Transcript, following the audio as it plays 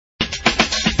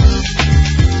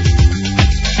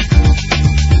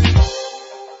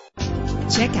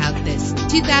Check out this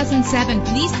 2007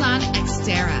 Nissan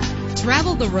Xterra.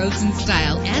 Travel the roads in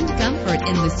style and comfort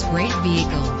in this great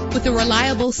vehicle with a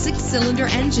reliable 6-cylinder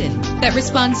engine that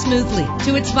responds smoothly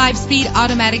to its 5-speed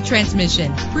automatic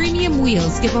transmission. Premium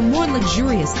wheels give a more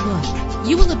luxurious look.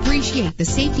 You will appreciate the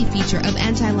safety feature of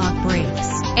anti-lock brakes.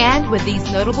 And with these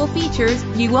notable features,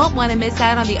 you won't want to miss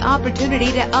out on the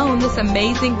opportunity to own this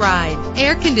amazing ride.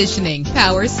 Air conditioning,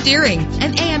 power steering,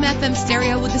 an AM/FM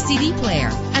stereo with a CD player,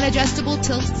 an adjustable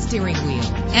tilt steering wheel.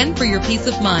 And for your peace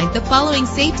of mind, the following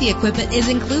safety equipment is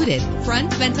included: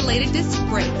 front ventilated disc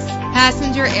brakes,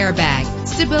 passenger airbag,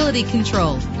 stability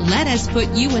control. Let us put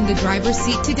you in the driver's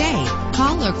seat today.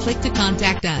 Call or click to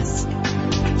contact us.